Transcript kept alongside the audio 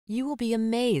You will be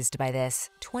amazed by this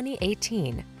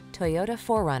 2018 Toyota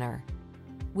 4Runner.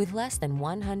 With less than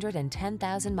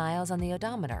 110,000 miles on the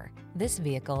odometer, this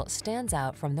vehicle stands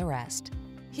out from the rest.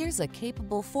 Here's a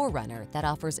capable 4Runner that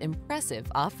offers impressive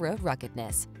off-road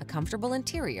ruggedness, a comfortable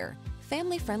interior,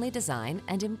 family-friendly design,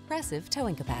 and impressive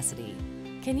towing capacity.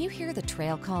 Can you hear the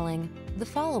trail calling? The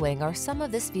following are some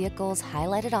of this vehicle's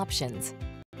highlighted options: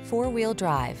 four-wheel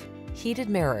drive, heated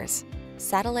mirrors,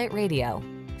 satellite radio,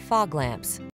 fog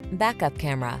lamps, backup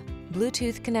camera,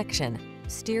 Bluetooth connection,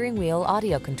 steering wheel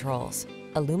audio controls,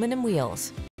 aluminum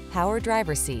wheels, power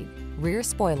driver seat, rear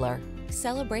spoiler.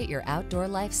 Celebrate your outdoor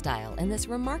lifestyle in this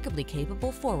remarkably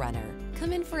capable 4Runner.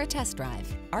 Come in for a test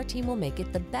drive. Our team will make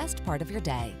it the best part of your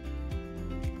day.